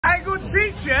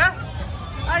teacher.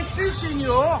 I'm teaching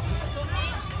you.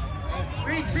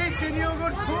 Be teaching you a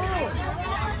good pool.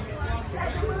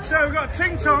 So we've got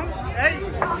Ting Tong. Hey,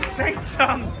 Ting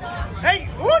Tong. Hey,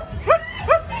 what?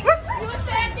 You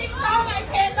said Ting Tong, I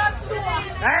cannot sure.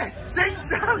 Hey, Ting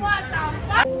Tong. What the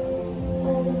fuck?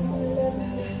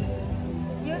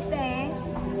 You say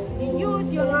you use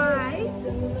your life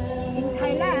in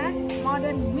Thailand more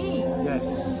than me. Yes.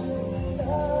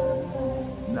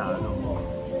 No, no more.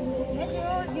 Yes,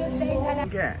 you stay in Thailand.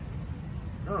 Get.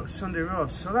 Oh, Sunday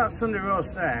roast. So that Sunday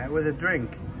roast there with a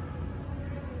drink.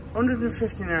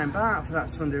 159 baht for that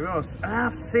Sunday roast. And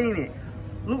I've seen it.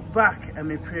 Look back at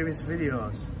my previous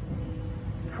videos.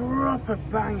 Proper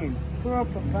banging.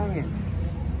 Proper banging.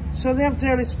 So they have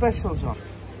daily specials on.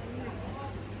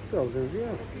 Golden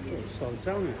View. So I'm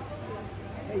telling you.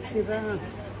 80 baht.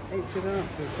 80 baht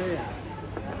for a beer.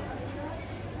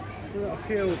 We've got a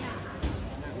few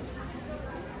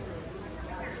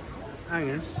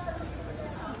hangers.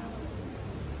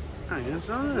 Hangers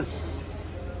on us.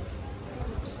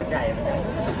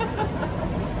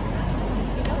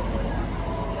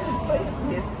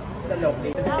 ตลกดี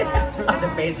จะ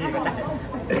เป็นจริงก็ได้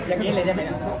อย่างนี้เลยใช่ไหม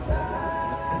ครับ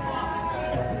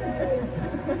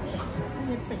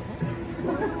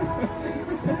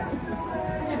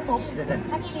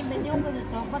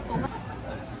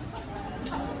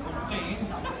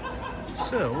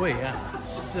So we are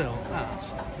still at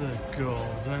the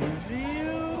Golden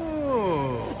View.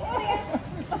 Oh,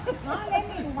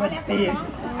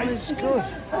 it's good.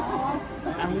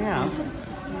 And we have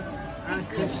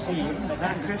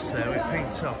Chris there with pink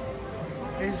top.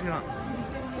 He's got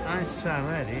nice Thai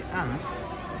lady and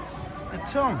a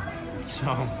Tom.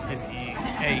 Tom, if you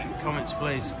hate comments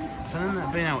please. For them that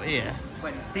have been out here,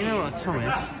 you know what a Tom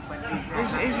is?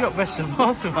 He's got best of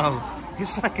both worlds.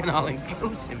 It's like an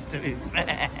all-inclusive, to be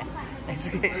fair.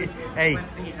 Hey,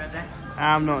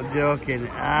 I'm not joking.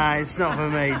 It's not for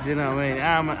me. Do you know what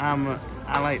I mean?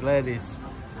 I like ladies.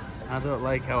 I don't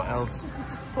like how else.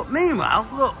 But meanwhile,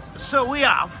 look. So we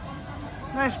have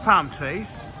nice palm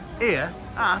trees here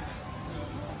at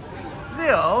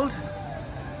the old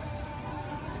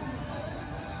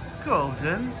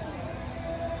Golden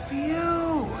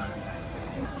View.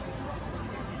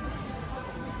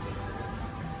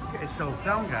 Get this all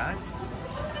down, guys.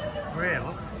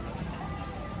 Real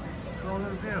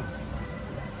Golden View.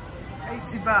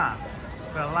 80 baht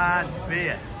for a large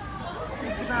beer.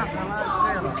 80 baht for a large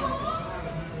beer. Look.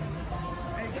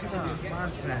 80 baht,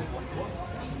 large beer.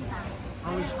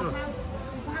 Always good.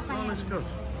 Always good.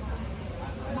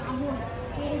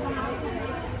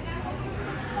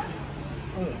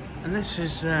 And this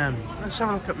is, let's have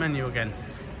a look at menu again.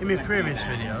 In my previous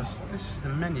videos, this is the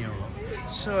menu.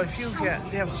 So if you get,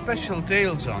 they have special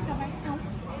deals on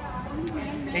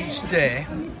each day.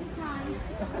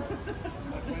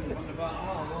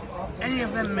 Any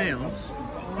of them meals,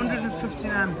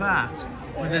 159 baht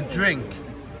with a drink,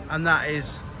 and that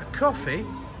is a coffee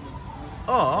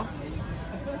or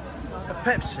a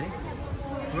Pepsi,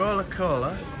 Roller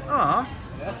Cola, or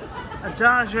a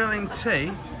Darjeeling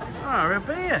tea, or a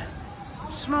beer.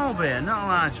 Small beer, not a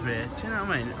large beer. Do you know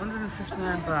what I mean?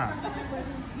 159 baht.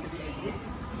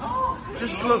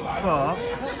 Just look for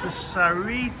the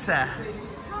Sarita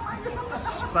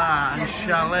Spa and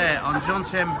Chalet on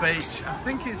JOMTIEN Beach. I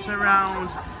think it's around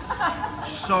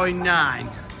Soi 9.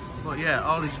 But yeah,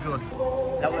 all is good.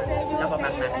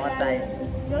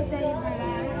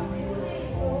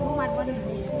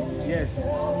 Yes.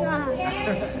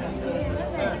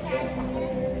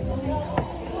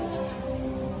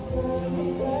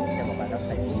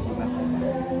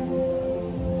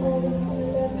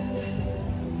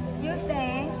 You say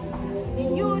you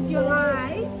use your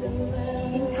life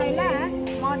in Thailand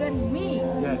more than me.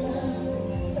 Yes.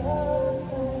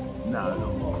 No, no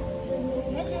more.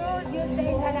 Yes, you stay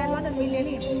in Thailand more than me,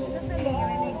 really. Just say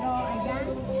when I go again,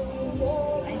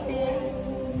 I stay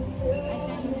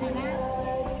in Thailand.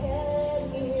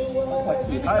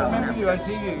 I remember you, I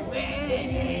see you. Maybe.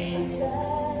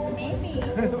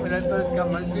 When I first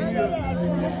come, I see you.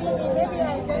 You see me, maybe I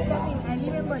just come in. I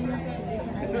remember you said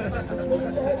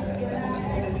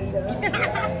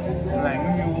Lạnh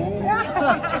you.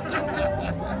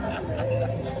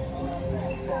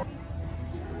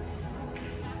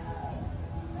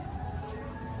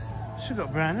 She's got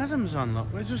Brian Adams on, look.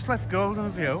 We just left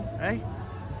Golden View, eh?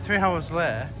 3 hours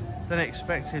later than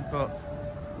expected, but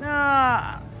no,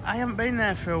 I haven't been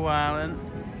there for a while, and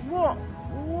what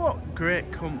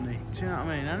great company, do you know what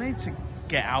I mean? I need to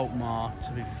get out more,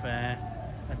 to be fair.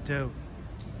 I do.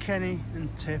 Kenny and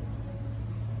Tip.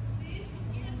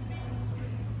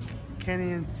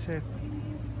 Kenny and Tip.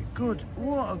 good,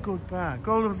 what a good bar.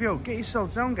 Golden View, get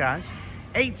yourselves down guys.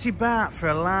 80 baht for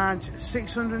a large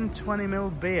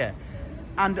 620ml beer.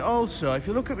 And also, if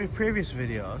you look at my previous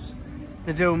videos,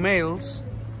 they do meals,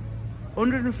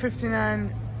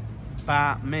 159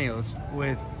 baht meals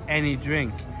with any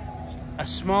drink. A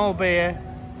small beer,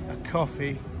 a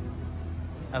coffee,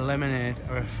 a lemonade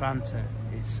or a Fanta.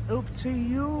 It's up to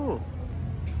you.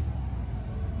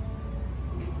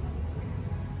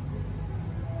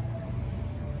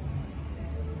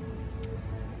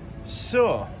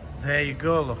 So, there you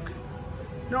go, look.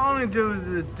 Not only do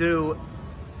they do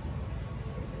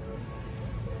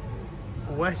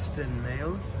Western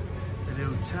meals, they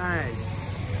do Thai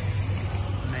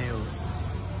meals.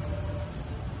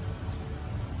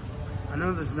 I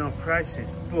know there's no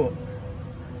prices, but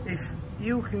if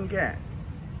you can get,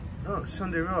 oh,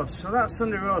 Sunday roast. So that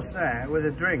Sunday roast there with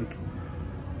a drink,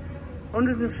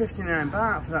 159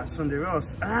 baht for that Sunday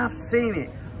roast. And I've seen it.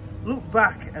 Look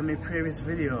back at my previous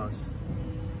videos.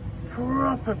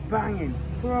 Proper banging,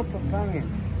 proper banging.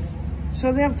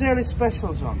 So they have daily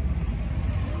specials on.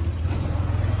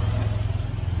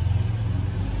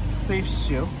 Beef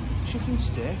stew, chicken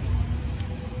steak.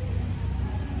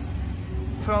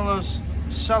 For all those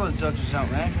salad dodgers out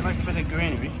there, if you like a bit of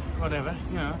greenery, whatever,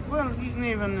 you know. Well, you can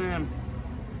even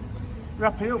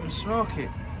wrap it up and smoke it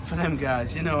for them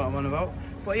guys, you know what I'm on about.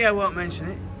 But yeah, I won't mention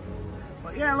it.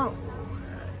 But yeah, look.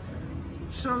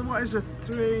 So what is it?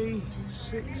 3,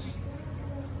 6?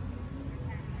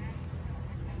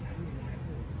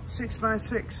 6 by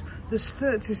 6. There's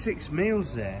 36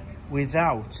 meals there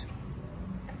without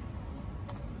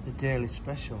the daily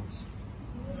specials.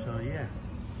 So yeah,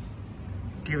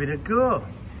 give it a go.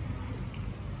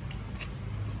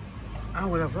 I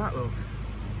will have that, look.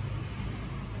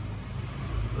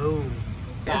 Oh.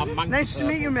 Nice to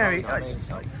meet you, Mary.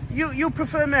 You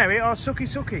prefer Mary or Suki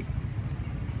Suki?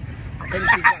 I think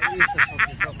she's got used to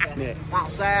Suki Suki. Yeah.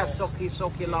 That's there, Suki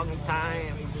Suki, long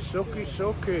time. Suki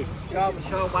Suki.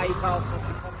 Show why you call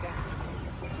Suki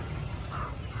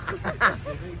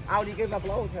Suki. How do you give a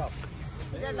blowjob?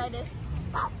 Just like this.